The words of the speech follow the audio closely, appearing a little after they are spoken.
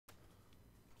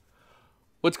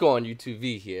What's going on, YouTube?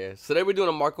 V here. So today we're doing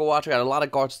a market watch. I got a lot of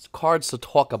cards to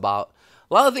talk about.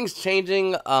 A lot of things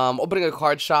changing. Opening a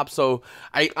card shop. So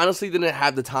I honestly didn't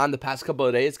have the time the past couple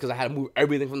of days because I had to move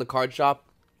everything from the card shop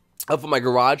up from my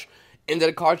garage into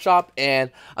the card shop. And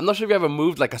I'm not sure if you ever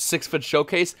moved like a 6-foot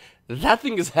showcase. That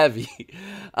thing is heavy.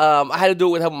 I had to do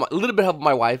it with help, a little bit of help with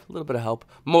my wife, a little bit of help,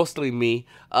 mostly me.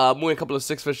 Moving a couple of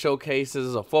 6-foot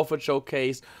showcases, a 4-foot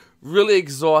showcase. Really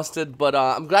exhausted, but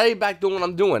I'm glad to be back doing what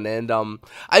I'm doing. And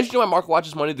I usually do my market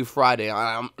watches Monday through Friday.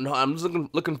 I'm just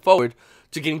looking forward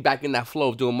to getting back in that flow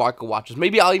of doing market watches.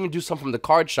 Maybe I'll even do some from the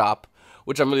card shop,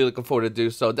 which I'm really looking forward to do.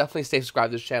 So definitely stay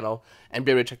subscribed to this channel and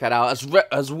be able to check that out,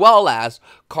 as well as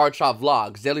card shop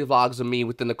vlogs, daily vlogs of me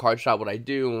within the card shop, what I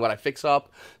do and what I fix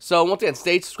up. So once again,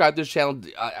 stay subscribed to this channel.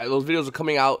 Those videos are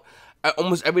coming out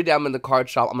almost every day I'm in the card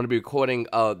shop. I'm going to be recording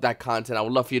that content. I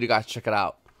would love for you to guys check it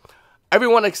out.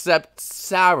 Everyone except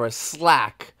Sarah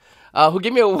Slack, who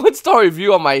gave me a 1-star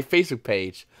review on my Facebook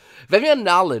page. Very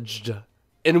acknowledged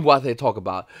in what they talk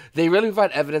about. They really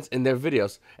provide evidence in their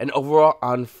videos, and overall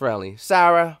unfriendly.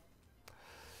 Sarah,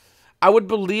 I would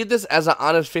believe this as an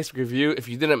honest Facebook review if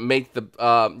you didn't make the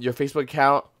your Facebook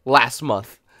account last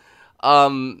month.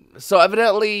 So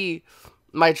evidently,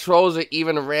 my trolls are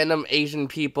even random Asian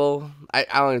people. I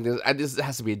don't think this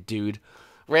has to be a dude.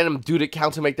 Random dude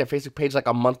account to make their Facebook page like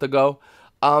a month ago.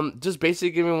 Just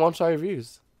basically giving 1-star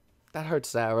reviews. That hurts,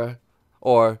 Sarah.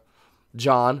 Or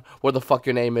John, what the fuck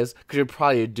your name is. Because you're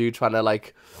probably a dude trying to,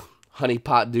 like,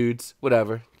 honeypot dudes.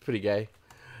 Whatever. Pretty gay.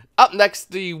 Up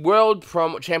next, the World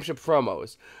Championship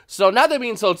promos. So now they're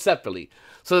being sold separately.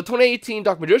 So the 2018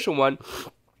 Dark Magician one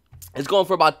is going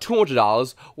for about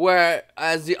 $200.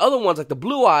 Whereas the other ones, like the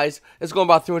Blue Eyes, is going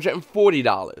about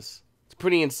 $340.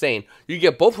 Pretty insane. You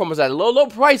get both promos at a low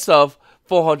price of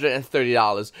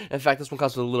 $430. In fact, this one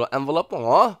comes with a little envelope.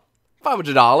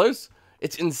 $500.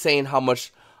 It's insane how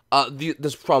much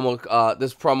this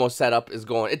promo setup is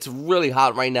going. It's really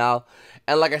hot right now.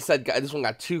 And like I said, guys, this one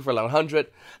got 2 for $100.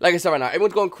 Like I said right now,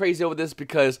 everyone's going crazy over this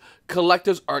because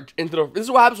collectors are into the. This is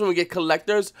what happens when we get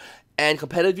collectors and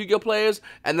competitive Yu-Gi-Oh players,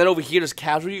 and then over here there's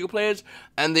casual Yu-Gi-Oh players,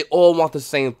 and they all want the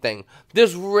same thing.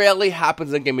 This rarely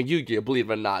happens in a game of Yu-Gi-Oh, believe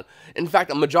it or not. In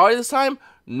fact, a majority of the time,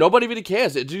 nobody really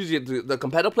cares. It's usually the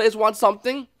competitive players want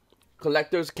something,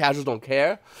 collectors, casuals don't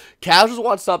care. Casuals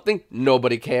want something,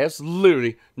 nobody cares.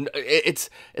 Literally, it's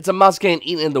a mouse getting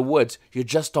eaten in the woods. You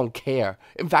just don't care.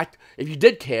 In fact, if you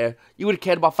did care, you would have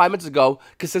cared about 5 minutes ago,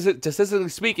 because statistically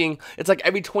speaking, it's like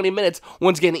every 20 minutes,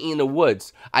 one's getting eaten in the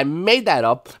woods. I made that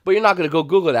up, but you're not going to go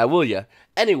Google that, will you?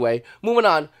 Anyway, moving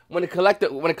on, when a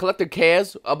collector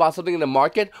cares about something in the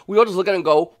market, we all just look at it and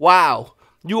go, wow.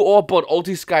 You all bought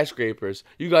ulti skyscrapers.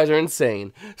 You guys are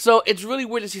insane. So it's really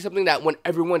weird to see something that when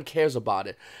everyone cares about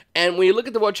it. And when you look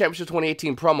at the World Championship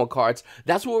 2018 promo cards,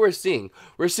 that's what we're seeing.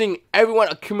 We're seeing everyone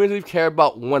accumulatively care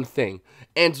about one thing.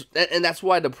 And that's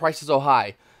why the price is so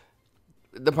high.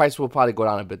 The price will probably go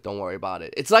down a bit, don't worry about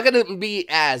it. It's not going to be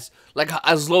as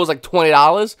low as like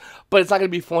 $20, but it's not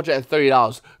going to be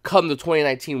 $430 come the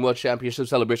 2019 World Championship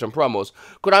Celebration promos.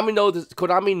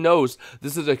 Konami knows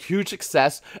this is a huge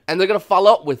success, and they're going to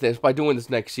follow up with this by doing this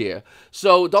next year.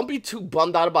 So don't be too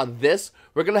bummed out about this.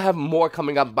 We're going to have more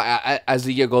coming up as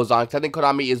the year goes on, because I think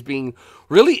Konami is being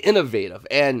really innovative,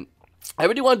 and I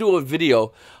really want to do a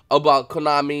video about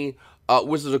Konami,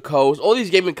 Wizards of the Coast, all these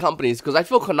gaming companies, because I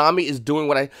feel Konami is doing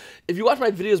what if you watch my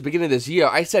videos beginning of this year,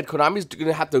 I said Konami's going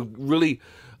to have to really,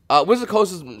 Wizards of the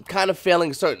Coast is kind of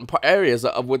failing certain areas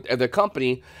of their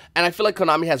company, and I feel like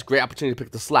Konami has great opportunity to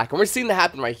pick the slack, and we're seeing that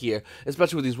happen right here,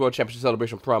 especially with these World Championship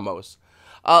Celebration promos.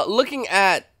 Looking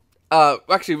at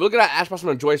Ash Blossom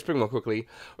and Joy Spring real quickly,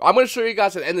 I'm going to show you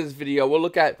guys at the end of this video. We'll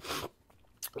look at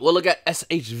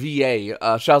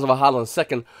SHVA, Shadows of Valhalla in a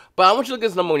second, but I want you to look at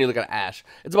this number when you look at Ash.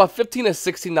 It's about $15 to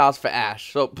 $16 for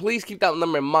Ash, so please keep that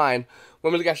number in mind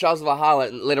when we look at Shadows of Valhalla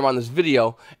later on in this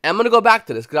video, and I'm going to go back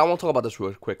to this, because I want to talk about this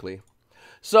real quickly.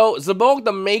 So, Zaborg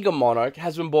the Mega Monarch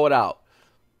has been bought out.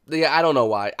 Yeah, I don't know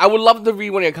why. I would love to read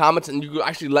one of your comments and you could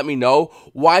actually let me know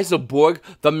why Zaborg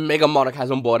the Mega Monarch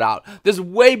hasn't bought out. There's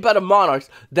way better Monarchs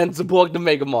than Zaborg the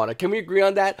Mega Monarch. Can we agree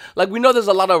on that? Like, we know there's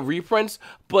a lot of reprints,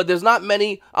 but there's not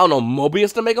many, I don't know,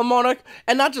 Mobius the Mega Monarch,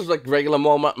 and not just like regular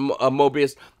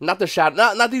Mobius, not the Shadow,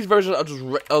 not these versions of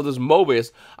this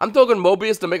Mobius. I'm talking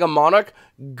Mobius the Mega Monarch,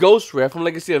 Ghost Rare from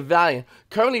Legacy of Valiant,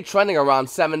 currently trending around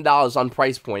 $7 on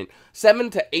price point.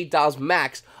 $7 to $8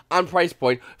 max on price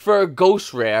point for a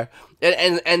Ghost Rare,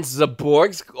 and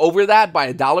Zaborg's over that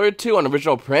by $1 or $2 on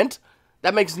original print.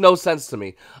 That makes no sense to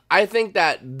me. I think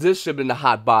that this should have been the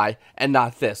hot buy and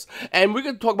not this. And we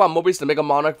could talk about Mobius the Mega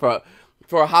Monarch for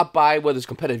for a hot buy, whether it's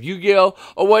competitive Yu-Gi-Oh!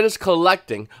 Or whether it's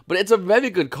collecting. But it's a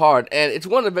very good card, and it's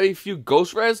one of the very few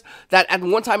ghost rares that at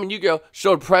one time in Yu-Gi-Oh!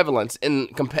 Showed prevalence in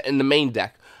the main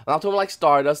deck. I'm not talking like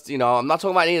Stardust, you know, I'm not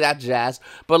talking about any of that jazz,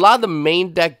 but a lot of the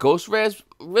main deck ghost rares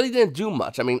really didn't do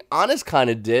much. I mean, Honest kind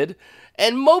of did,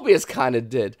 and Mobius kind of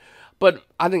did. But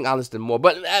I think Honest did more.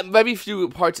 But very few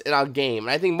parts in our game. And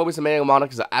I think Mobius and Maniac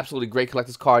Monarch is an absolutely great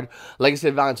collector's card. Legacy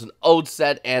of Violence is an old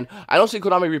set. And I don't see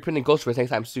Konami reprinting Ghost Rays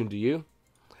anytime soon, do you?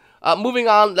 Moving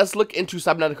on, let's look into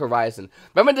Cybernetic Horizon.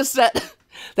 Remember this set?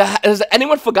 Has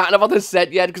anyone forgotten about this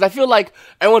set yet? Because I feel like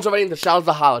everyone's already into Shadows of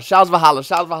Valhalla. Shadows of Valhalla.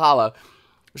 Shadows of Valhalla.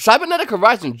 Cybernetic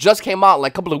Horizon just came out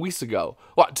like a couple of weeks ago.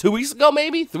 What, 2 weeks ago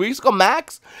maybe? 3 weeks ago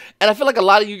max? And I feel like a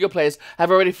lot of Yu-Gi-Oh! Players have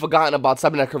already forgotten about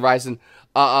Cybernetic Horizon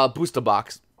booster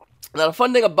box. Now, the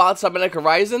fun thing about Cybernetic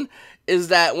Horizon is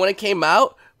that when it came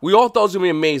out, we all thought it was going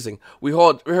to be amazing. We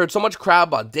heard so much crap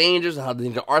about Dangers and how the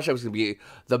Danger Archetype was going to be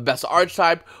the best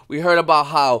archetype. We heard about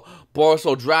how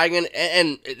Boros Dragon,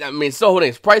 and I mean, it's still holding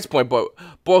its price point, but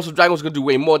Boros Dragon was going to do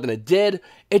way more than it did.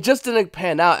 It just didn't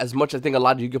pan out as much, I think, a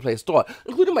lot of Yu-Gi-Oh! Players thought,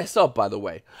 including myself, by the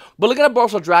way. But looking at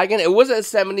Boros Dragon, it was at a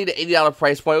 $70 to $80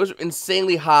 price point. It was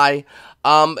insanely high.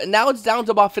 And now it's down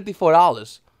to about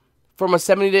 $54. From a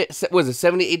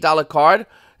 $78 card,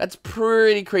 that's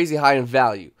pretty crazy high in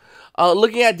value.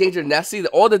 Looking at Danger Nessie,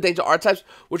 all the Danger archetypes,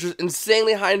 which was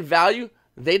insanely high in value,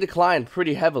 they declined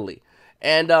pretty heavily.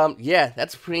 And yeah,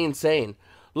 that's pretty insane.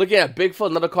 Looking at Bigfoot,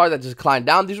 another card that just declined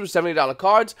down. These were $70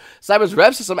 cards. Cyber's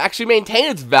Rev System actually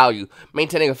maintained its value,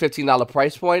 maintaining a $15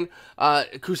 price point.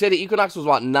 Crusader Equinox was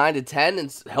about 9 to 10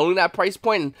 and holding that price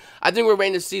point. And I think we're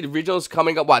waiting to see the regionals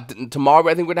coming up. Tomorrow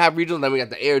I think we're going to have regionals, and then we got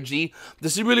the ARG. To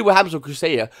see really what happens with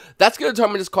Crusader. That's going to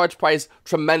determine this card's price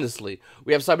tremendously.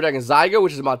 We have Cyber Dragon Zyger,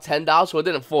 which is about $10, so it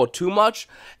didn't fall too much.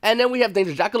 And then we have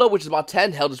Danger Jackalope, which is about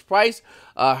 $10, held its price.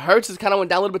 Hertz has kind of went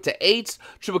down a little bit to 8.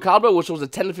 Triple Caliber, which was a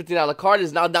 $10 to $15 card,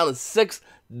 is now down to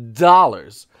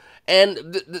 $6. And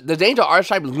the Danger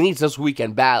archetype needs this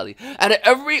weekend badly. And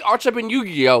every archetype in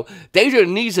Yu-Gi-Oh! Danger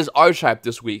needs his archetype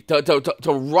this week to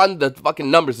run the fucking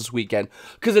numbers this weekend.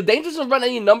 Because if Danger doesn't run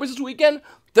any numbers this weekend,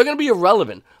 they're going to be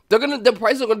irrelevant. Their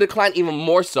prices are going to decline even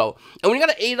more so. And when you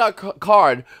got an $80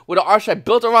 card with an archetype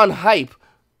built around hype,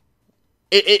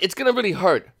 it's going to really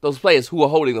hurt those players who are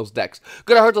holding those decks.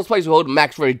 Going to hurt those players who hold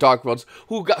Max Ready Dark Worlds.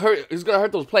 Who got hurt? It's going to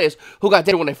hurt those players who got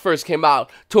Danger when they first came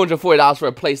out. $240 for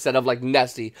a playset of like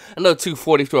Nessie. Another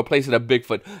 $240 for a playset of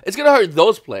Bigfoot. It's going to hurt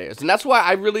those players. And that's why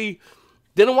I really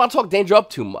didn't want to talk Danger up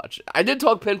too much. I did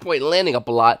talk Pinpoint Landing up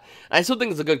a lot. And I still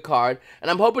think it's a good card.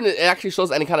 And I'm hoping it actually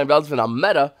shows any kind of relevance on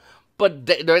meta. But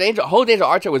the whole Danger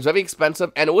Archer was very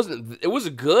expensive. And it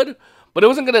wasn't good. But it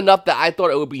wasn't good enough that I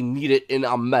thought it would be needed in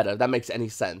our meta, if that makes any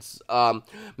sense.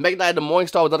 Mega Knight the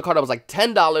Morningstar was another card that was like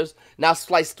 $10, now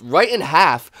sliced right in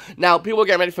half. Now, people are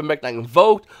getting ready for Mega Knight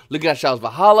Invoked, looking at Shadows of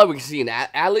Valhalla. We can see an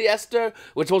Aliester,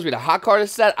 which is supposed to be the hot card of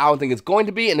the set. I don't think it's going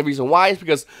to be, and the reason why is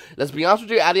because, let's be honest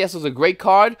with you, Aliester is a great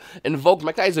card. Invoked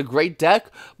Mega Knight is a great deck,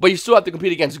 but you still have to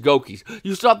compete against Gokis.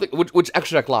 You still have to, which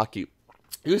extra deck lock you.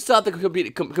 You still have to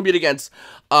compete against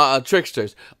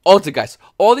Tricksters, Altergeist.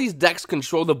 All these decks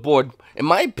control the board, in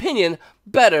my opinion,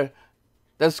 better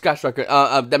than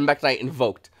than Mega Knight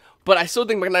Invoked. But I still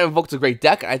think Mega Knight Invoked is a great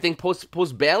deck. I think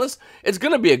post balance, it's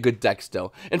gonna be a good deck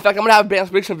still. In fact, I'm gonna have a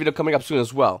balance prediction video coming up soon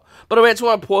as well. By the way, I just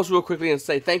want to pause real quickly and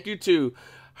say thank you to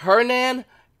Hernan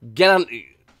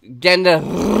Ganarias.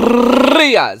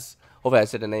 Hopefully I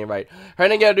said the name right.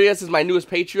 Hernan Ganarias is my newest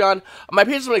Patreon. My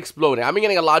Patreon's been exploding. I've been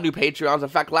getting a lot of new Patreons. In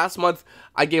fact, last month,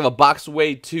 I gave a box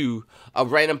away to a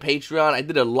random Patreon. I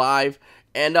did it live.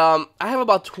 And I have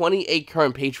about 28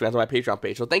 current Patreons on my Patreon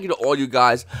page. So thank you to all you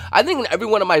guys. I think in every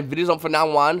one of my videos from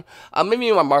now on, maybe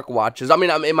in my market watches, I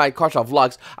mean, I'm in my card shop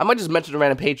vlogs, I might just mention a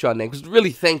random Patreon name. Because really,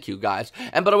 thank you guys.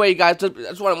 And by the way, you guys, I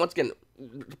just want to once again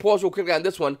pause real quickly on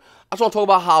this one. I just want to talk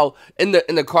about how in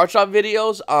the card shop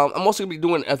videos, I'm also gonna be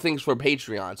doing things for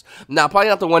Patreons. Now, probably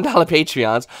not the $1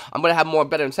 Patreons. I'm gonna have more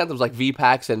better incentives like V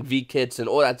packs and V kits and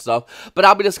all that stuff. But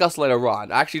I'll be discussed later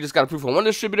on. I actually just got approved from one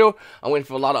distributor. I'm waiting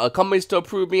for a lot of companies to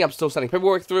approve me. I'm still sending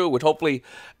paperwork through, which hopefully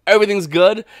everything's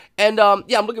good. And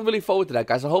yeah, I'm looking really forward to that,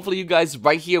 guys. So hopefully you guys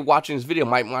right here watching this video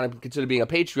might want to consider being a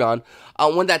Patreon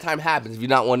when that time happens. If you're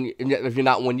not one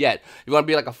yet, you want to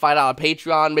be like a $5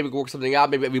 Patreon. Maybe work something out.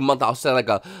 Maybe every month I'll send like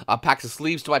a pack of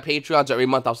sleeves to my Patreons. Or every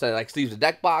month I'll send like sleeves to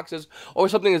deck boxes or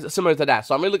something similar to that.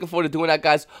 So I'm really looking forward to doing that,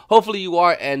 guys. Hopefully you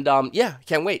are. And yeah,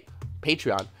 can't wait.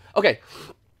 Patreon. Okay.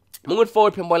 Moving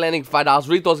forward, Pinpoint Landing $5.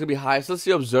 Really thought it was gonna be high. So let's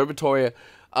see Observatory.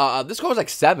 This card was like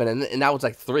 $7, and now it's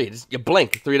like $3. You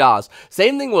blink, $3.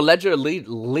 Same thing with Ledger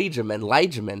Legion. This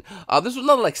was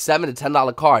another like $7 to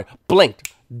 $10 card.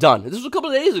 Blinked. Done. This was a couple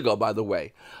of days ago, by the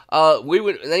way. And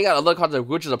then you got other cards like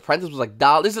which is Apprentice was like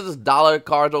dollar. This is just dollar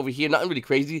cards over here, nothing really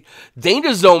crazy.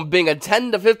 Danger Zone being a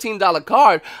 $10 to $15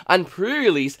 card on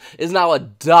pre-release is now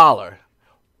 $1.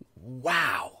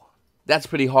 Wow. That's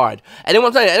pretty hard. And then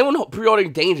one time, anyone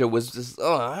pre-ordering Danger was just,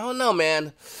 I don't know,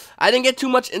 man. I didn't get too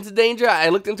much into Danger. I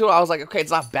looked into it. I was like, okay,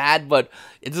 it's not bad, but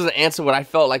it doesn't answer what I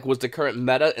felt like was the current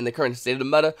meta and the current state of the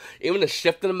meta. Even the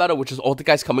shift in the meta, which is all the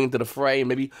guys coming into the fray,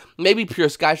 and maybe pure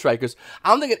Sky Strikers. I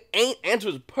don't think it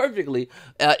answers perfectly.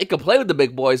 It can play with the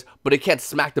big boys, but it can't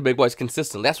smack the big boys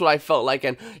consistently. That's what I felt like.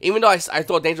 And even though I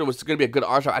thought Danger was going to be a good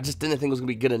archer, I just didn't think it was going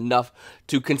to be good enough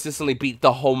to consistently beat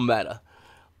the whole meta.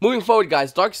 Moving forward,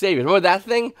 guys, Dark Savior. Remember that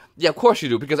thing? Yeah, of course you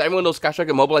do, because everyone knows Sky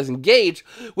Striker Mobilize Engage,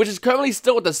 which is currently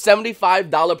still at the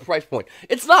 $75 price point.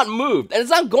 It's not moved, and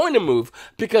it's not going to move,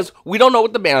 because we don't know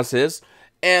what the balance is,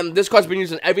 and this card's been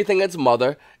using everything its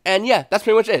mother, and yeah, that's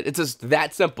pretty much it. It's just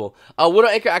that simple. Widow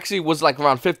Anchor actually was like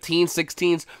around 15,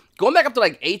 16s, going back up to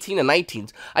like 18 and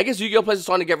 19s. I guess Yu-Gi-Oh! Players are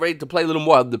starting to get ready to play a little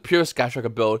more of the pure Sky Striker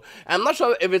build. And I'm not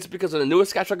sure if it's because of the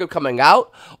newest Sky Striker coming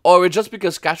out, or it's just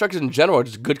because Sky Strikers in general are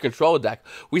just good control deck.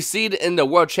 We see it in the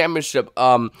World Championship,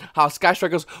 how Sky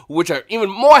Strikers, which are even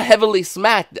more heavily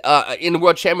smacked in the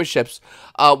World Championships,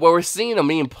 where we're seeing them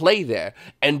being played there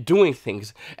and doing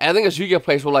things. And I think as Yu-Gi-Oh!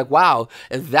 Players, we're like, wow,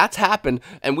 if that's happened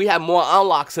and we have more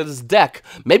unlocks to this deck,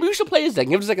 maybe we should play this deck,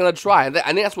 give this deck another try. I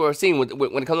think that's what we're seeing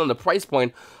when it comes on the price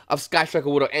point of Sky Striker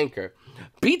Widow Anchor.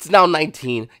 Beat's now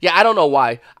 19. Yeah, I don't know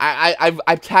why.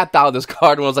 I've tapped out of this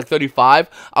card when I was like 35.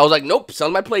 I was like, nope,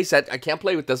 selling my playset. I can't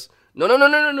play with this. No.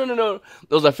 It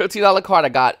was a $15 card I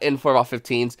got in for about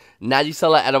 15s. Now you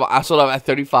sell it I sold it at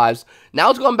 35s. Now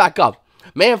it's going back up.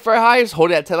 Man, Fair High is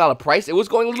holding at $10 price. It was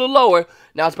going a little lower.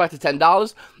 Now it's back to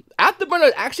 $10.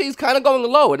 Afterburner actually is kind of going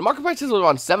low. The market price is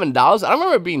around $7. I don't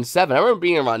remember it being 7. I remember it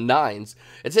being around 9s.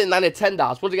 It's hitting 9 to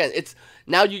 $10. Once again, it's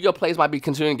now Yu-Gi-Oh! Players might be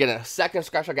considering getting a second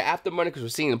Sky Striker Afterburner because we're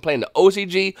seeing them playing the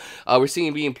OCG. We're seeing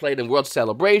it being played in World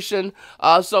Celebration.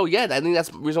 So yeah, I think that's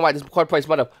the reason why this card price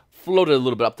might have floated a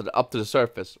little bit up to the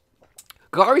surface.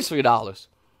 Kagari's $3.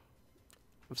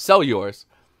 Sell yours.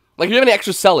 Like, if you have any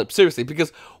extra, sell it. Seriously,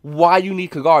 because why you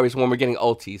need Kagaris when we're getting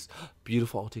ultis?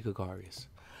 Beautiful ulti Kagaris.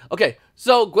 Okay,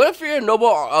 so Guinevere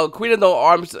Noble Queen of No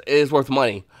Arms is worth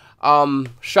money.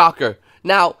 Shocker.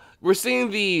 Now, we're seeing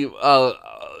the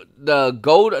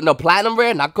gold, no, platinum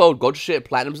rare, not gold shit,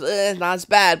 platinum's not as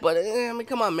bad, but I mean,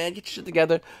 come on, man, get your shit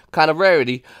together, kind of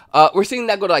rarity. We're seeing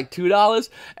that go to like $2,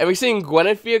 and we're seeing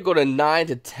Guinevere go to $9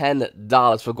 to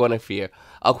 $10 for Guinevere,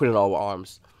 Queen of No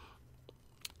Arms.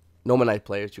 Normal Night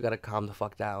players, you gotta calm the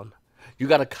fuck down. You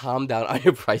gotta calm down on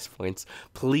your price points.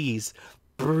 Please,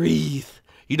 breathe.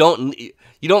 You don't, I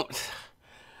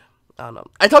don't know.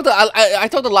 I talked to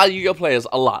a lot of Yu-Gi-Oh! Players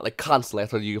a lot, like constantly. I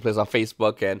talk to Yu-Gi-Oh! Players on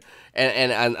Facebook and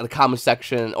the comment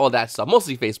section, all that stuff.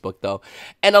 Mostly Facebook though.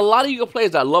 And a lot of Yu-Gi-Oh!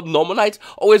 Players that love Normal Nights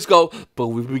always go, but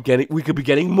we could be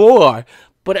getting more.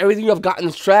 But everything you have gotten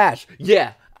is trash.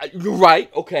 Yeah, you're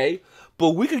right, okay.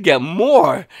 But we could get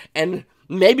more, and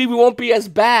maybe we won't be as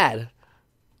bad.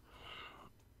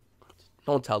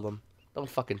 Don't tell them. Don't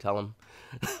fucking tell them.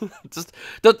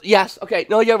 Yes, okay,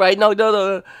 no, you're right, no,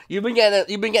 you've been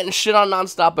getting shit on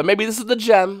nonstop, but maybe this is the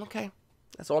gem, okay,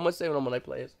 that's all I'm gonna say when I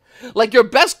play it. Like, your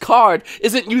best card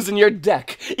isn't using your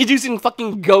deck, it's using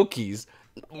fucking Gokis.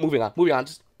 Moving on,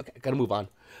 okay, gotta move on.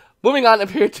 Moving on,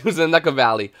 Imperial Tunes in the Nuka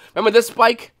Valley. Remember this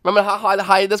spike? Remember how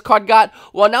high this card got?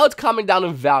 Well, now it's calming down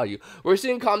in value. We're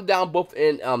seeing it calm down both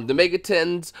in the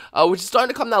Megatins, which is starting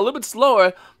to come down a little bit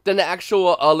slower than the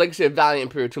actual Legacy of Valiant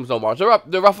Imperial Tombs No More.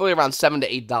 They're roughly around $7 to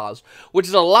 $8, which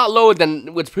is a lot lower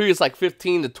than its previous like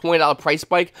 $15 to $20 price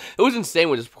spike. It was insane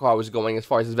where this card was going as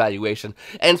far as its valuation,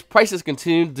 and its prices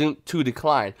continue to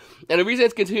decline. And the reason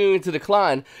it's continuing to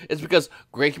decline is because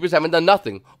Gravekeepers haven't done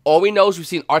nothing. All we know is we've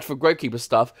seen art for Gravekeeper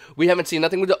stuff. We haven't seen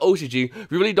nothing with the OCG.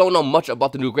 We really don't know much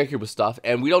about the new Gravekeeper stuff,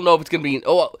 and we don't know if it's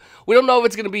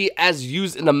gonna be as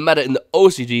used in the meta in the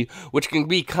OCG, which can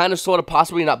be kind of, sort of,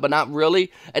 possibly not, but not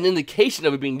really an indication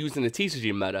of it being used in the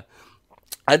TCG meta.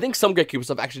 I think some Gatekeeper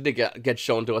stuff actually did get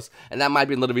shown to us, and that might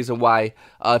be another reason why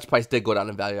its price did go down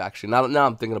in value, actually. Now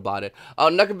I'm thinking about it.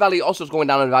 Nuka Valley also is going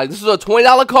down in value. This is a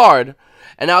 $20 card,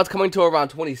 and now it's coming to around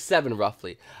 27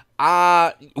 roughly.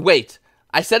 Wait.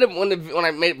 I said it when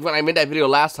I made that video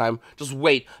last time. Just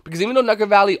wait, because even though Nuka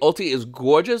Valley Ulti is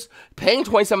gorgeous, paying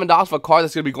 $27 for a card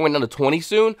that's gonna be going down to 20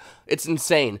 soon, it's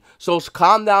insane. So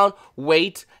calm down,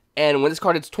 wait, and when this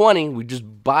card hits 20, we just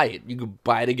buy it. You can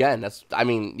buy it again.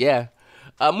 Yeah.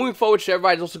 Moving forward, Share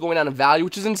Ride is also going down in value,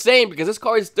 which is insane because this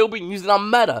card is still being used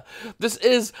on meta. This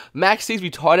is Max C's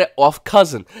retarded off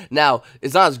cousin. Now,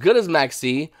 it's not as good as Max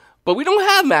C, But we don't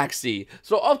have Maxi.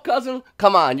 So, cousin,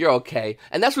 come on, you're okay.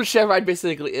 And that's what Shed Ride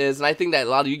basically is. And I think that a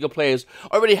lot of YuGiOh players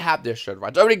already have their Shed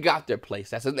Rides, already got their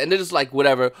playsets. And they're just like,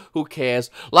 whatever, who cares?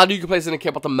 A lot of YuGiOh players didn't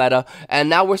care about the meta. And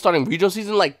now we're starting regional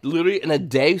season, like, literally in a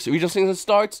day. So, regional season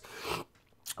starts.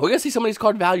 We're going to see some of these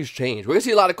card values change. We're going to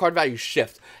see a lot of card values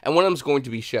shift. And one of them is going to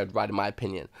be Shed Ride, in my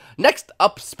opinion. Next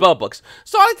up, spellbooks.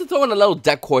 So I like to throw in a little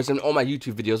deck course in all my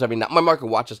YouTube videos every night. My market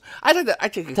watches. I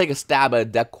take a stab at a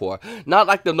deck core. Not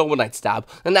like the normal night stab.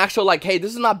 An actual, like, hey,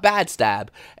 this is not bad stab.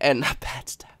 And not bad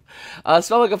stab.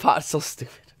 Spellbook of Pot is so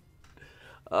stupid.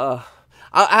 I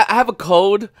have a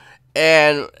code.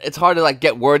 And it's hard to, like,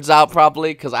 get words out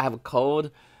properly because I have a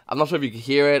code. I'm not sure if you can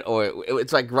hear it, or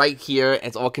it's like right here, and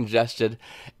it's all congested,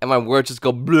 and my words just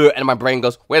go blue, and my brain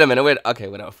goes, wait a minute, okay,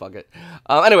 whatever, fuck it.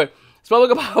 Anyway,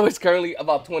 Spellbook of Power is currently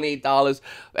about $28,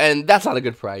 and that's not a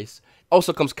good price.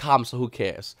 Also comes comms, so who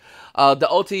cares? The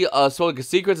OT Spellbook of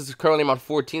Secrets is currently around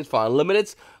 14 for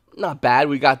Unlimiteds. Not bad.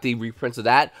 We got the reprints of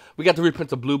that. We got the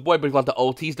reprints of Blue Boy, but if you want the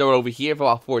OTs, they're over here for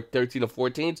about 13 or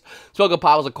 14s. Spellbook of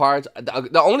Powers of cards.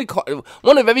 The only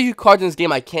one of every few cards in this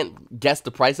game I can't guess the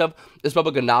price of is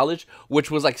Spellbook of Knowledge, which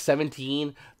was like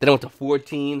 17. Then it went to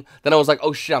 14. Then I was like,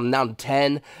 oh shit, I'm down to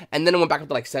 10. And then it went back up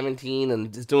to like 17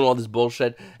 and just doing all this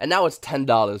bullshit. And now it's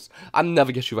 $10. I'm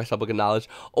never get you by Spellbook of Knowledge.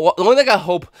 The only thing I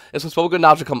hope is for Spellbook of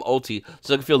Knowledge to come OT,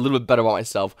 so I can feel a little bit better about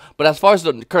myself. But as far as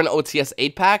the current OTS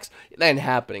 8 packs, it ain't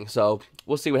happening. So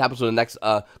we'll see what happens with the next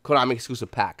Konami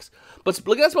exclusive packs. But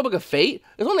looking at Spellbook of Fate,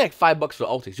 it's only like $5 for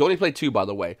ultis. You only play 2, by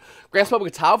the way. Grand Spellbook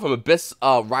of Tower from Abyss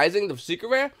Rising, the secret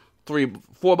rare,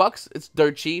 $4. It's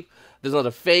dirt cheap. There's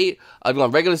another Fate. If you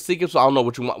want regular secrets, so I don't know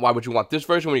what you want. Why would you want this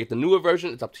version when you get the newer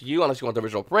version? It's up to you, unless you want the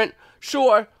original print.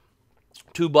 Sure,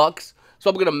 $2. So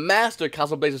I'm gonna master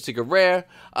Castle Blazer Secret Rare.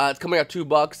 It's coming out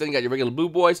 $2. Then you got your regular Blue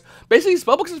Boys. Basically,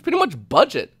 Spellbooks is pretty much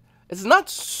budget. It's not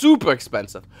super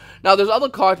expensive. Now, there's other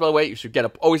cards, by the way, you should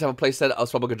always have a playset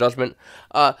of Spellbook of Judgment.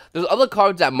 There's other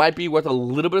cards that might be worth a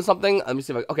little bit of something. Let me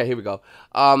see if okay, here we go.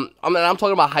 I'm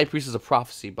talking about High Priestess of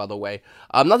Prophecy, by the way.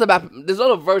 Not the bad. There's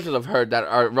other versions I've heard that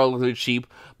are relatively cheap,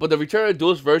 but the Return of the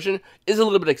Duelist version is a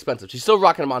little bit expensive. She's still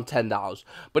rocking them on $10.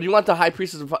 But if you want the High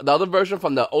Priestess, the other version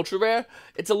from the Ultra Rare,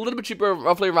 it's a little bit cheaper,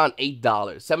 roughly around $8,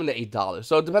 $7 to $8.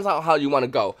 So it depends on how you want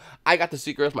to go. I got the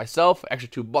Secret Rares myself, extra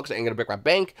 $2. I ain't gonna break my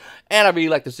bank. And I really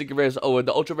like the Secret Rares over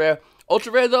the Ultra Rare.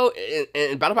 Ultra Rare, though,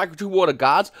 in Battle Pack 2 War of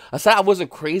Gods, a set I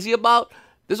wasn't crazy about,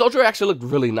 this Ultra Rare actually looked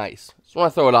really nice. Just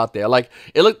want to throw it out there. Like,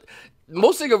 it looked...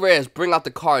 Most Secret Rares bring out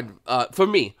the card, for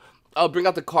me, bring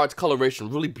out the card's coloration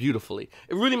really beautifully.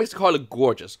 It really makes the card look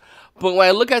gorgeous. But when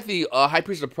I look at the High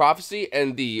Priest of Prophecy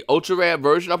and the Ultra Rare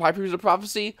version of High Priest of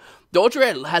Prophecy, the Ultra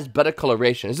Rare has better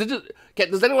coloration.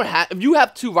 Does anyone have... If you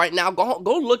have 2 right now,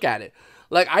 go look at it.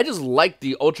 Like, I just like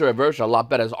the Ultra Rare version a lot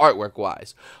better as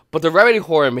artwork-wise. But the Rarity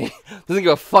Horror in me doesn't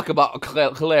give a fuck about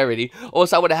clarity. Or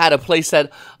else I would have had a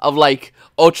playset of, like,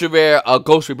 Ultra Rare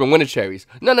Ghost Reaper and Winter Cherries.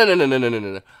 No.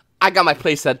 I got my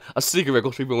playset of Secret Rare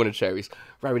Ghost Reaper and Winter Cherries.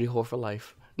 Rarity Horror for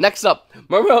life. Next up,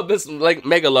 Murmur Abyss like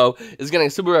Megalo is getting a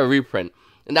Super Rare reprint.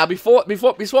 And now,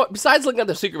 besides looking at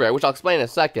the Secret Rare, which I'll explain in a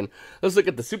second, let's look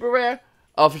at the Super Rare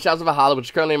for Shadows of Valhalla, which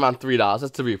is currently around $3.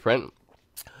 That's the reprint.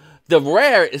 The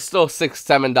rare is still $6,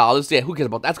 $7. Yeah, who cares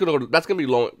about that? That's gonna be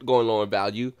going low in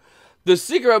value. The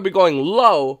secret will be going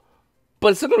low, but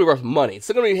it's still gonna be worth money. It's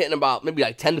still gonna be hitting about maybe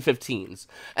like 10 to 15s.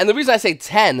 And the reason I say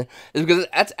 10 is because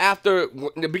that's after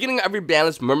the beginning of every ban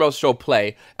list, Murmurs show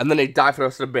play, and then they die for the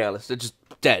rest of the ban list. They're just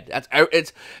dead.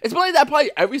 It's been like that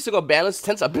probably every single ban list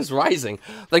since Abyss Rising.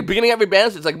 Like beginning of every ban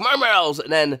list, it's like Murmurs,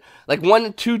 and then like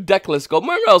 1, 2 deck lists go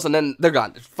Murmurs, and then they're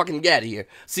gone. Just fucking get out of here.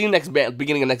 See you next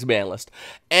beginning of next ban list.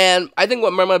 And I think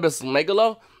what Murmur Abyss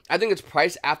Megalo, I think its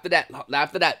price after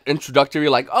that introductory,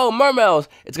 like, oh, Murmurs,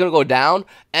 it's gonna go down,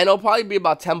 and it'll probably be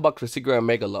about $10 for Secret and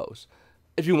Megalos,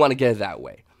 if you want to get it that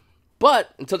way.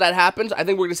 But until that happens, I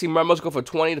think we're gonna see Murmurs go for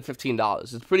 $20 to $15.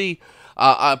 It's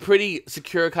a pretty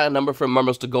secure kind of number for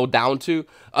Murmurs to go down to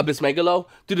Abyss Megalo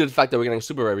due to the fact that we're getting a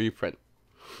super rare reprint.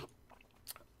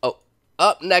 Oh,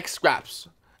 up next, scraps.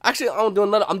 Actually, I'm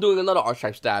doing another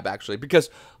Archetype stab actually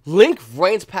because Link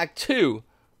Reigns Pack 2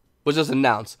 was just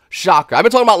announced. Shocker. I've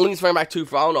been talking about Link's Reigns Pack 2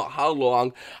 for I don't know how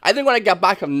long. I think when I got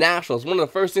back from Nationals, one of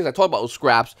the first things I talked about was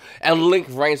scraps and Link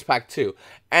Reigns Pack 2.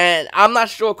 And I'm not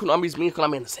sure Konami's me and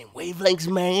Konami in the same wavelengths,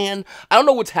 man. I don't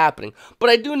know what's happening. But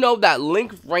I do know that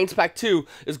Link Reigns Pack 2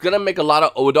 is going to make a lot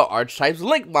of older archetypes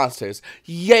Link monsters.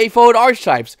 Yay for old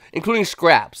archetypes, including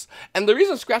Scraps. And the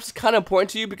reason Scraps is kind of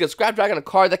important to you, because Scrap Dragon, a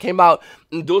card that came out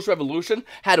in Duelist Revolution,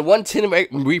 had one tin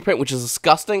reprint, which is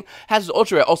disgusting. Has the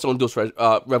Ultra Rare also in Duelist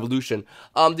Revolution.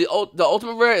 The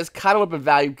Ultimate Rare is kind of up in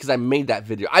value because I made that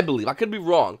video, I believe. I could be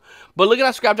wrong. But looking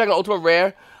at Scrap Dragon Ultimate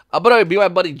Rare, by the way, my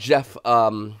buddy Jeff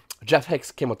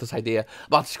Hicks came up with this idea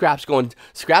about Scraps in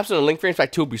the Link Frames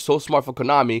Pack 2 would be so smart for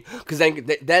Konami, because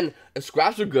then if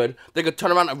Scraps are good, they could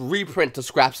turn around and reprint the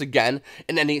Scraps again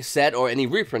in any set or any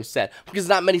reprint set, because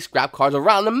not many Scrap cards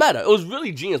around the meta. It was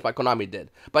really genius by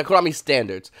Konami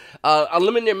standards.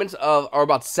 Unlimited mints are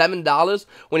about $7.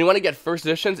 When you want to get first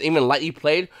editions, even lightly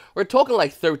played, we're talking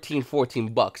like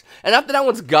 $13-14. And after that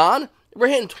one's gone, we're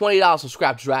hitting $20 for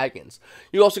Scrap Dragons.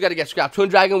 You also got to get Scrap Twin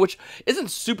Dragon, which isn't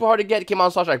super hard to get. It came out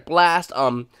on Star Trek Blast.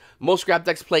 Most Scrap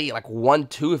decks play like 1,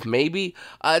 2, if maybe.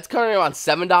 It's currently around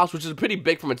 $7, which is pretty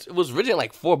big from it was originally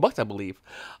like $4, I believe.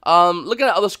 Looking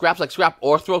at other Scraps like Scrap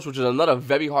Orthros, which is another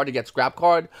very hard to get Scrap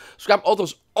card. Scrap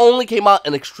Orthros only came out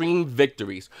in Extreme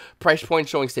Victories. Price point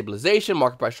showing stabilization,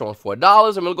 market price showing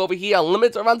 $4, and we'll go over here on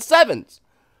limits around 7s.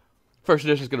 First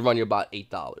edition is going to run you about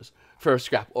 $8 for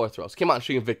Scrap Orthros. Came out in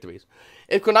Extreme Victories.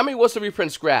 If Konami was to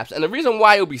reprint Scraps, and the reason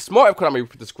why it would be smart if Konami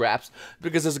reprinted Scraps,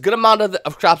 because there's a good amount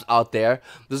of Scraps out there.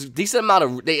 There's a decent amount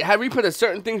of, they had reprinted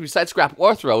certain things besides Scrap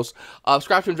Orthros.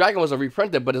 Scrap Twin Dragon was a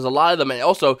reprinted, but there's a lot of them, and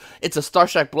also it's a Star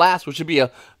Trek Blast, which should be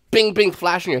a bing bing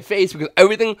flash in your face, because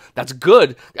everything that's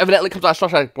good evidently comes out of Star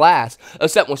Trek Blast,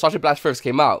 except when Star Trek Blast first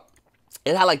came out.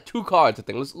 It had like 2 cards, I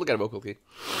think. Let's look at it real quickly.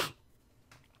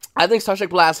 I think Star Trek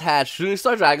Blast had Shooting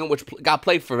Star Dragon, which got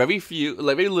played for very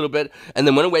little bit, and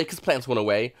then went away because plants went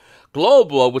away.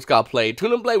 Global, which got played.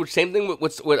 Tuning Blade, which same thing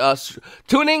with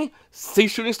Tuning,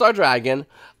 Shooting Star Dragon.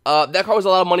 That card was a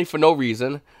lot of money for no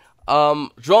reason. Drone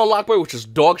Lockboy, which is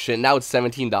dog shit. Now it's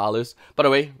 $17. By the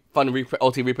way, fun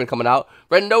OT reprint coming out.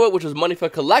 Red Nova, which was money for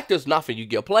collectors, not for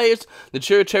Yu-Gi-Oh players. The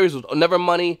Cherries was never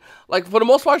money. Like, for the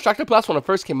most part, Star Trek Blast when it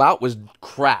first came out was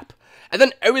crap. And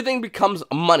then everything becomes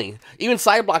money. Even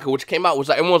Sideblocker, which came out, was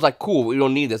like, everyone was like, cool, we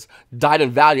don't need this. Died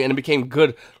in value, and it became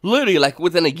good literally like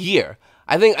within a year.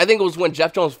 I think it was when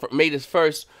Jeff Jones made his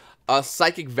first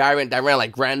psychic variant that ran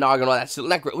like Grand Nog and all that shit.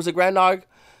 Was it Grand Nog?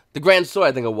 The Grand Sword,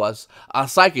 I think it was.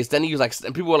 Psychics. Then he used like,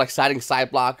 and people were like citing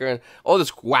Sideblocker and all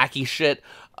this wacky shit.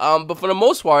 But for the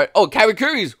most part,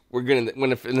 Karakuris were good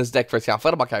in this deck first. I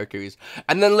forgot about Karakuris.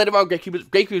 And then later on, Great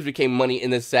Cubits became money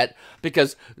in this set,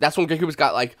 because that's when Great Cubits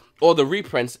got like all the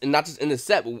reprints, and not just in this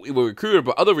set, we were recruited,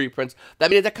 but other reprints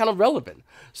that made that kind of relevant.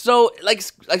 So like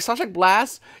Star Trek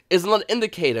Blast is another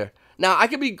indicator. Now I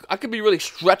could be really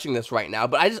stretching this right now,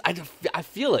 but I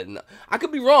feel it. I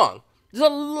could be wrong. There's a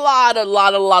lot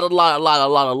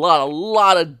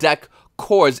of deck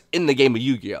cores in the game of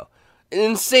Yu-Gi-Oh! An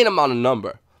insane amount of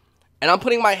number. And I'm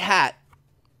putting my hat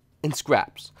in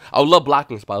Scraps. I would love Black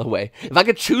Wings, by the way. If I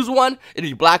could choose one, it'd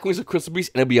be Black Wings or Crystal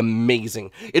Beast, and it'd be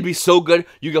amazing. It'd be so good,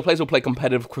 Yu-Gi-Oh! Players will play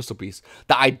competitive Crystal Beast.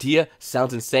 The idea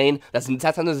sounds insane. That's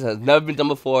something that has never been done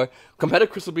before.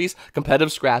 Competitive Crystal Beast,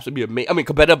 competitive Scraps would be amazing. I mean,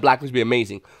 competitive Black Wings would be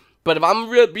amazing. But if I'm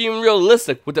being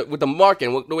realistic with the market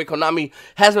and the way Konami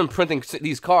has been printing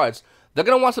these cards, they're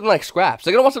going to want something like Scraps.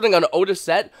 They're going to want something on an older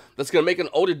set that's going to make an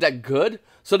older deck good,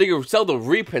 so they can sell the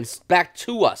reprints back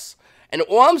to us. And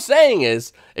all I'm saying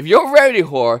is, if you're a rarity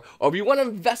whore, or if you want to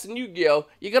invest in Yu-Gi-Oh!,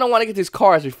 you're going to want to get these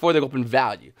cards before they go up in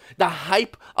value. The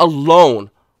hype alone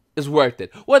is worth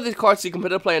it. Whether these cards see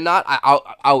competitive play or not,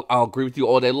 I'll agree with you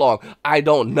all day long. I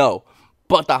don't know.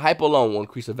 But the hype alone will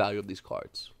increase the value of these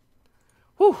cards.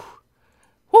 Whew.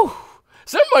 Whew.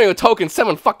 7 money a token,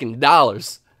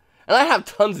 $7 and I have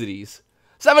tons of these.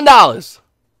 $7.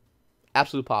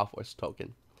 Absolute Power Force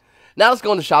token. Now let's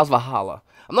go into Shaw's Valhalla.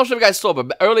 I'm not sure if you guys saw,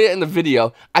 but earlier in the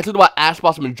video, I talked about Ash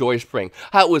Blossom and Joy Spring.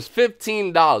 How it was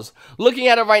 $15. Looking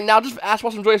at it right now, just for Ash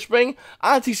Blossom and Joy Spring,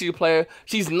 I'm a TCU player.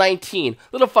 She's 19.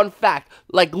 Little fun fact,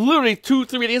 like literally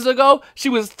 2-3 days ago, she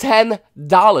was $10.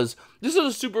 This is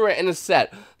a super rare in the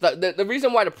set. The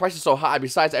reason why the price is so high,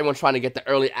 besides everyone trying to get the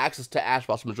early access to Ash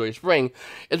Blossom and Joy Spring,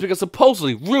 is because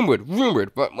supposedly, rumored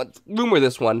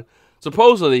this one,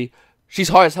 supposedly, she's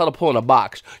hard as hell to pull in a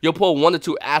box. You'll pull 1 to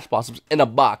 2 Ash Blossoms in a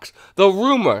box. The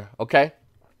rumor, okay?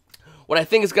 What I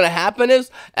think is going to happen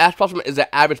is, Ash Blossom is an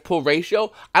average pull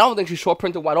ratio. I don't think she's short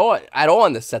printed at all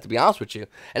in this set, to be honest with you.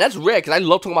 And that's rare, because I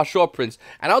love talking about short prints.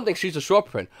 And I don't think she's a short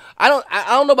print. I don't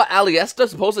know about Aliesta.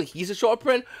 Supposedly he's a short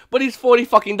print, but he's $40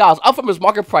 fucking, up from his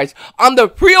market price. On the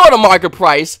pre-order market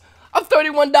price of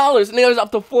 $31, and the other's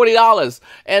up to $40.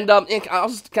 And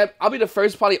I'll be the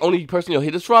first, probably only person you'll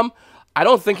hear this from. I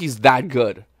don't think he's that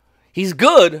good. He's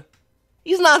good.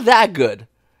 He's not that good.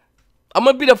 I'm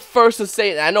going to be the first to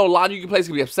say it. I know a lot of you players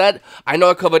can be upset. I know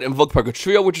I covered Invoke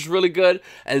Purgatrio, which is really good.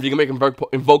 And if you can make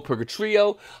Invoke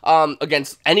Purgatrio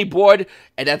against any board,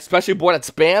 and that especially board that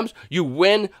spams, you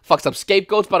win. Fucks up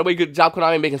Scapegoats. By the way, good job,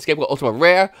 Konami, making Scapegoat Ultimate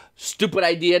Rare. Stupid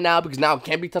idea now, because now it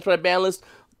can't be touched by the ban list.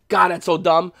 God, that's so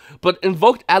dumb. But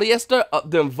Invoked Aliester,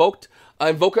 the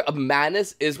Invoker of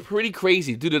Madness, is pretty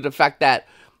crazy due to the fact that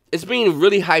it's being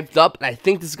really hyped up, and I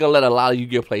think this is going to let a lot of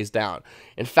Yu-Gi-Oh! Players down.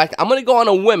 In fact, I'm going to go on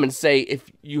a whim and say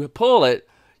if you pull it,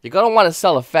 you're going to want to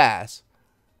sell it fast.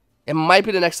 It might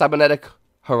be the next Cybernetic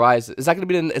Horizon. Is that going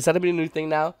to be the new thing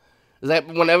now? Is that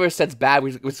whenever it sets bad,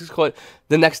 we just call it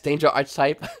the next Danger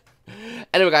Archetype?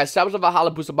 Anyway, guys, Savage of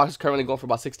Valhalla booster box is currently going for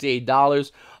about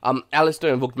 $68.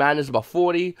 Alistair Invoked Madness about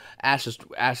 $40. Ashes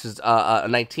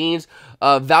 19s.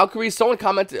 Valkyries. Someone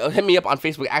commented, hit me up on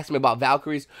Facebook, asking me about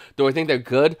Valkyries. Do I think they're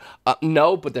good?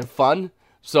 No, but they're fun.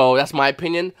 So that's my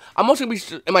opinion. I'm also gonna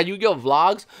be in my Yu-Gi-Oh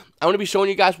vlogs. I'm gonna be showing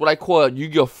you guys what I call a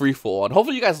Yu-Gi-Oh free-for-all, and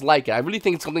hopefully you guys like it. I really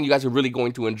think it's something you guys are really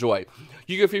going to enjoy.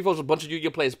 Yu-Gi-Oh free-for-all is a bunch of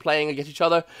Yu-Gi-Oh players playing against each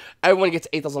other. Everyone gets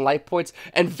 8,000 life points,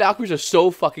 and Valkyries are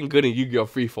so fucking good in Yu-Gi-Oh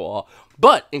free-for-all.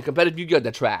 But in competitive Yu-Gi-Oh,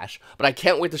 they're trash. But I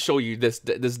can't wait to show you this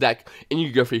deck in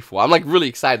Yu-Gi-Oh free-for-all. I'm like really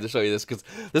excited to show you this because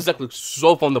this deck looks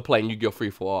so fun to play in Yu-Gi-Oh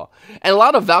free-for-all. And a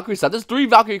lot of Valkyrie stuff. There's 3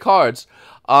 Valkyrie cards.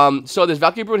 So there's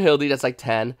Valkyrie Brunhilde, that's like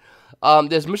 10.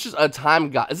 There's Missions of Time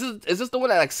God. Is this the one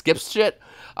that like skips shit?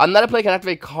 Another player can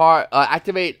activate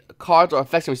cards or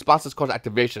effects in response to this card's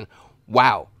activation.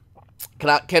 Wow.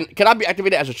 Cannot be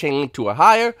activated as a chain link 2 or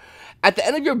higher. At the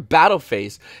end of your battle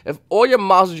phase, if all your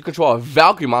monsters you control are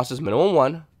Valkyrie monsters, minimum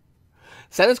 1,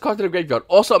 send this card to the graveyard.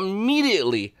 Also,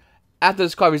 immediately after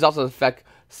this card results in effect,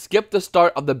 skip the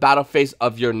start of the battle phase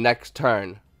of your next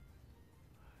turn.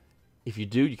 If you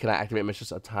do, you cannot activate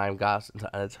Missions of Time Gods until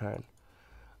end of turn.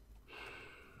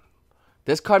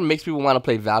 This card makes people want to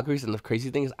play Valkyries, and the crazy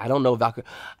thing is, I don't know Valkyries.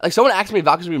 Like, someone asked me if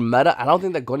Valkyries are going to be meta. I don't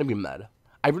think they're going to be meta.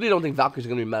 I really don't think Valkyries are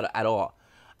going to be meta at all.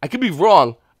 I could be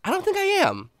wrong. I don't think I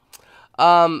am.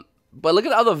 But look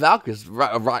at other Valkyries.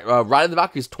 Ride of the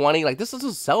Valkyries 20. Like, this is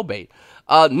a sell bait.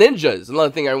 Ninjas,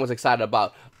 another thing everyone's excited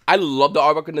about. I love the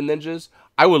artwork of the ninjas.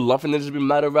 I would love for ninjas to be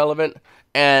meta relevant.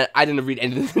 And I didn't read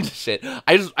any of the ninja shit.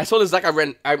 I saw this deck. I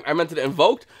meant to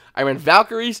Invoked. I ran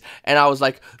Valkyries, and I was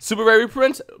like, super rare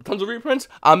reprints, tons of reprints.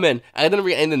 I'm in. And I didn't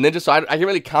read any of the ninjas, so I can't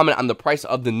really comment on the price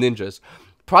of the ninjas.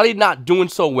 Probably not doing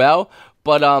so well,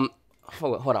 but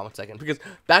hold on 1 second, because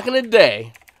back in the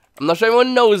day, I'm not sure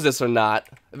everyone knows this or not.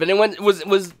 If anyone was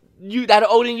that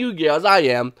old in Yu-Gi-Oh as I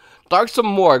am, Dark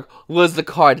Morgue was the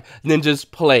card ninjas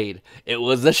played. It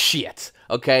was the shit.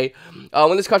 Okay,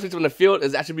 when this card treats from the field,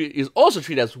 is also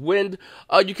treated as wind.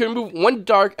 You can remove 1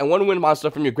 dark and 1 wind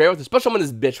monster from your graveyard with a special summon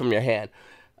this bitch from your hand.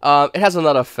 It has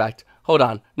another effect. Hold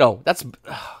on, no, that's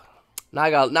now I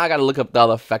gotta look up the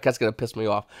other effect. That's gonna piss me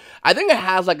off. I think it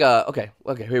has like a okay,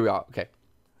 here we are. Okay,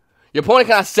 your opponent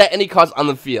cannot set any cards on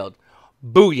the field.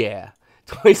 Booyah,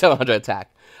 2700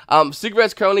 attack.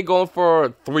 Cigarette's currently going for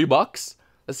 $3.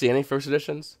 Let's see, any first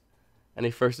editions? Any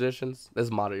first editions?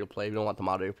 There's moderator play. We don't want the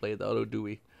moderator play though, do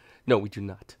we? No, we do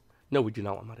not. No, we do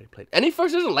not want moderator play. Any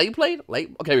first edition late played?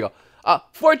 Late? Okay, here we go.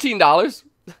 $14.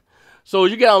 So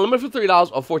you get unlimited for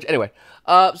 $3 or $14. Anyway,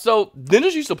 so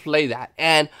ninjas used to play that,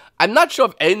 and I'm not sure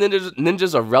if any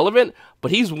ninjas are relevant,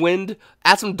 but he's wind.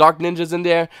 Add some dark ninjas in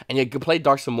there, and you can play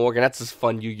Dark Morgue, and that's just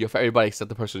fun Yu-Gi-Oh for everybody except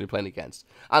the person you're playing against.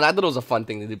 And I thought it was a fun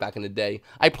thing to do back in the day.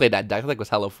 I played that deck. I think it was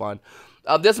hella fun.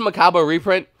 There's a Macabre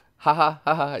reprint. Haha,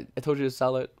 I told you to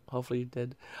sell it. Hopefully you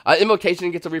did.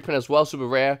 Invocation gets a reprint as well, super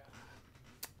rare.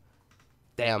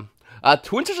 Damn.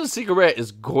 Twin Twitcher's Secret Rare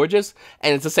is gorgeous,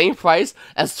 and it's the same price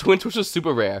as Twin Twitcher's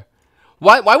Super Rare.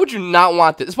 Why would you not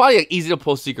want this? It's probably like, easy to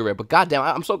pull Secret Rare, but goddamn,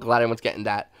 I'm so glad everyone's getting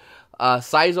that.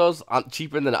 Sizo's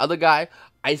cheaper than the other guy.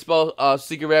 Iceball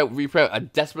Secret Rare reprint, a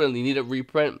desperately needed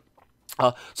reprint.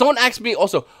 Someone asked me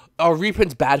also, are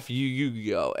reprints bad for you,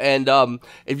 Yu-Gi-Oh? And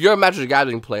if you're a Magic the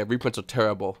Gathering player, reprints are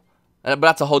terrible. But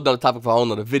that's a whole other topic for a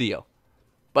whole other video.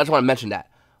 But I just want to mention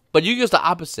that. But Yu-Gi-Oh's the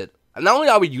opposite. And not only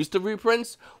are we used to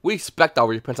reprints, we expect our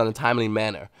reprints in a timely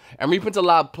manner. And reprints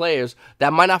allow players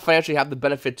that might not financially have the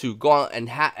benefit to go out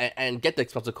and get the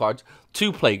expensive cards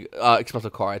to play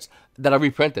expensive cards that are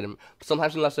reprinted, and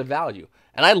sometimes in lesser value.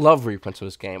 And I love reprints for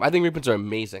this game. I think reprints are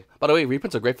amazing. By the way,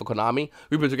 reprints are great for Konami.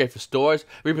 Reprints are great for stores.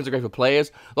 Reprints are great for players.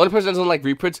 The only person that doesn't like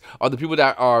reprints are the people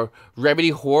that are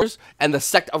Remedy whores and the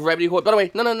sect of Remedy whores. By the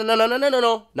way,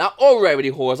 no. Not all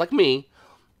Remedy whores like me.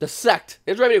 The sect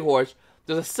is Remedy whores.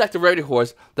 there's a sect of rarity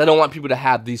whores that don't want people to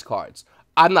have these cards.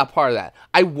 I'm not part of that.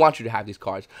 I want you to have these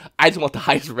cards. I just want the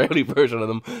highest rarity version of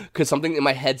them because something in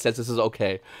my head says this is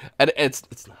okay, and it's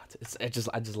not. I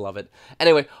just love it.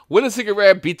 Anyway, win the secret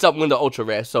rare beats up win the ultra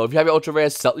rare. So if you have your ultra rare,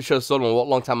 you should have sold them a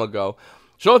long time ago.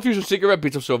 Show of Fusion secret rare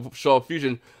beats up Show of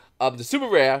Fusion of the super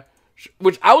rare,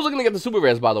 which I was looking to get the super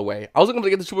rares, by the way. I was looking to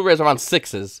get the super rares around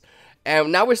 6s,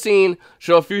 and now we're seeing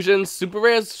Show of Fusion super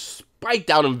rares spike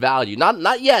down in value.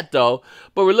 Not yet though,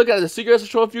 but we're looking at the secret rare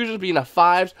Show of Fusions being a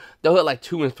 5s. They'll hit like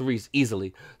 2 and 3s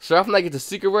easily. Start off night, get the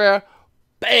secret rare,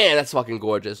 bam, that's fucking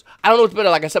gorgeous. I don't know what's better,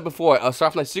 like I said before, start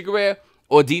off night secret rare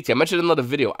or DT. I mentioned in another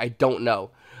video. I don't know.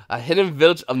 Hidden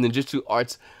Village of Ninjutsu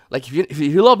Arts. Like, if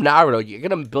you love Naruto, you're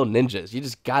gonna build ninjas. You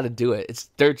just gotta do it. It's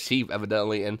dirt cheap,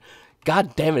 evidently, and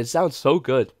god damn it sounds so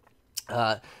good.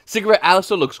 Secret Rare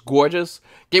Alistair looks gorgeous.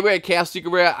 Gateway Chaos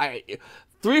Secret Rare,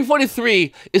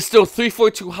 343 is still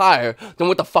 342 higher than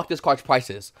what the fuck this card's price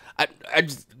is. I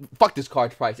just, fuck this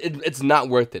card's price. It's not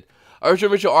worth it.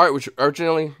 Original Art, which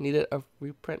originally needed a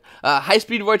reprint. High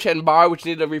Speed Void and Bar, which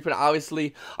needed a reprint,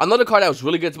 obviously. Another card that was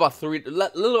really good. It's about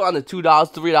little under $2,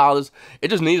 $3. It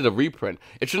just needed a reprint.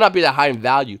 It should not be that high in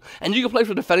value. And you can play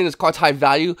for defending this card's high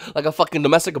value like a fucking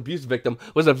domestic abuse victim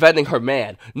was defending her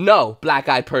man. No,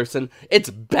 black-eyed person.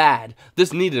 It's bad.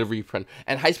 This needed a reprint.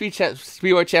 And High Speed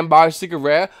Void Chambar Secret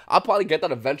Rare, I'll probably get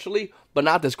that eventually, but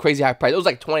not this crazy high price. It was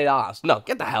like $20. No,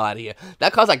 get the hell out of here.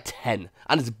 That costs like $10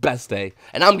 on its best day,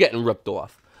 and I'm getting ripped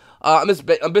off. Miss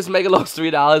Megalo's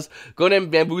 $3. Golden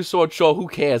Bamboo Sword, sure, who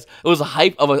cares? It was a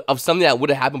hype of something that would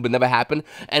have happened but never happened,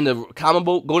 and the common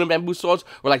Golden Bamboo Swords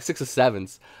were like 6 or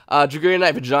 7s. Dragoon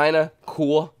Knight Vagina,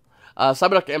 cool.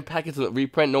 Cyberduck Impact is a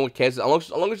reprint, no one cares. As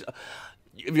long as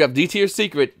if you have DT or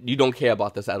Secret, you don't care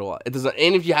about this at all. It doesn't,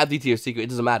 and if you have DT or Secret, it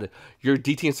doesn't matter. Your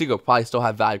DT and Secret will probably still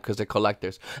have value because they're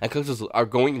collectors, and collectors are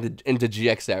going into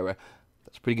GX era.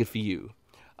 That's pretty good for you.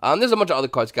 There's a bunch of other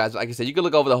cards, guys. Like I said, you can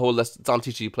look over the whole list. It's on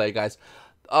TCG Play, guys.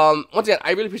 Once again,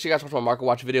 I really appreciate you guys watching my Market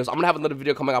Watch videos. I'm gonna have another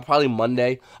video coming out probably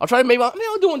Monday. I'll try to maybe I'll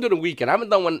do one during the weekend. I haven't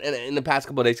done one in the past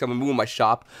couple of days. I'm moving my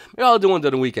shop. Maybe I'll do one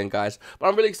during the weekend, guys. But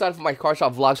I'm really excited for my card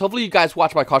shop vlogs. Hopefully, you guys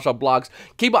watch my card shop vlogs.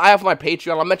 Keep an eye out for my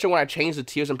Patreon. I'll mention when I change the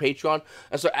tiers on Patreon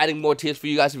and start adding more tiers for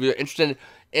you guys if you're interested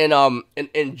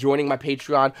in joining my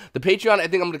Patreon. The Patreon, I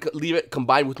think I'm gonna leave it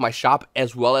combined with my shop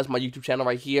as well as my YouTube channel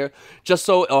right here, just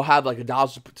so it'll have like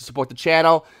 $1 to support the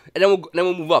channel, and then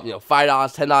we'll move up, you know, $5,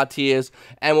 $10 tiers,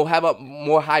 and we'll have up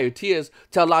more higher tiers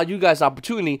to allow you guys an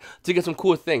opportunity to get some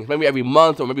cool things, maybe every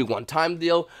month or maybe one-time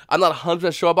deal. I'm not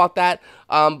 100% sure about that,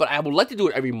 but I would like to do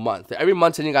it every month. Every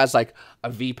month, send you guys like a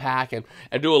V-Pack and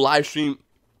do a live stream.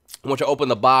 Once I open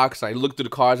the box, I look through the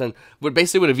cards, and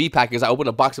basically with a V-Pack is I open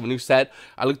a box of a new set.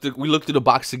 We look through the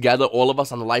box together, all of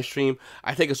us on the live stream.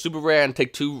 I take a super rare and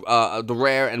take the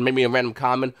rare and maybe a random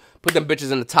common, put them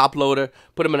bitches in the top loader,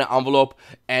 put them in an envelope,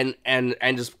 and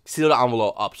just seal the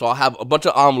envelope up. So I'll have a bunch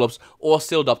of envelopes all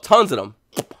sealed up, tons of them,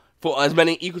 for as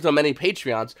many equal to many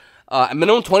Patreons. A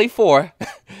minimum 24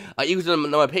 equals to the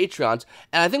number of Patreons,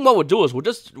 and I think what we'll do is we'll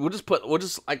just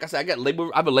like I said, I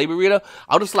have a label reader.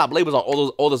 I'll just slap labels on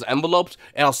all those envelopes,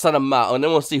 and I'll send them out, and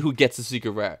then we'll see who gets the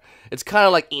secret rare. It's kind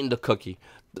of like eating the cookie.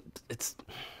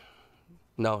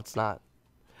 No, it's not.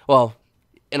 Well,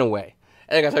 in a way.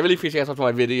 Anyway, guys, I really appreciate you guys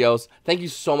watching my videos. Thank you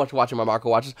so much for watching my Market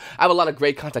Watches. I have a lot of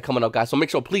great content coming up, guys, so make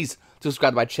sure, please, to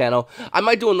subscribe to my channel. I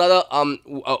might do another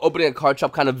opening a card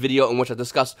shop kind of video in which I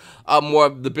discuss more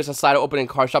of the business side of opening a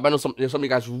card shop. I know some of you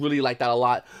guys really like that a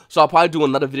lot, so I'll probably do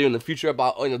another video in the future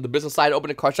about the business side of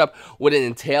opening a card shop, what it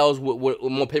entails, with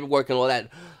more paperwork and all that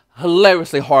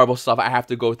hilariously horrible stuff I have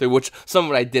to go through, which some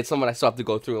of it I did, some of it I still have to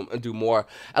go through and do more,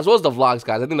 as well as the vlogs,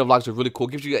 guys. I think the vlogs are really cool.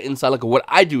 Gives you an insight look at what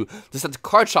I do to set the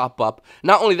card shop up.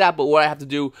 Not only that, but what I have to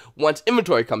do once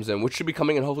inventory comes in, which should be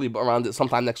coming in hopefully around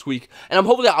sometime next week. And I'm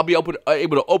hoping that I'll be able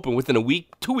to open within a week,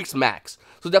 2 weeks max.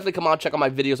 So definitely come on, check out my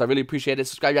videos. I really appreciate it.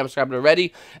 Subscribe if you haven't subscribed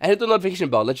already, and hit the notification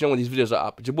bell. Let you know when these videos are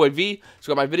up. It's your boy V.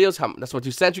 Subscribe to my videos. That's what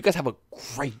you said. You guys have a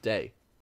great day.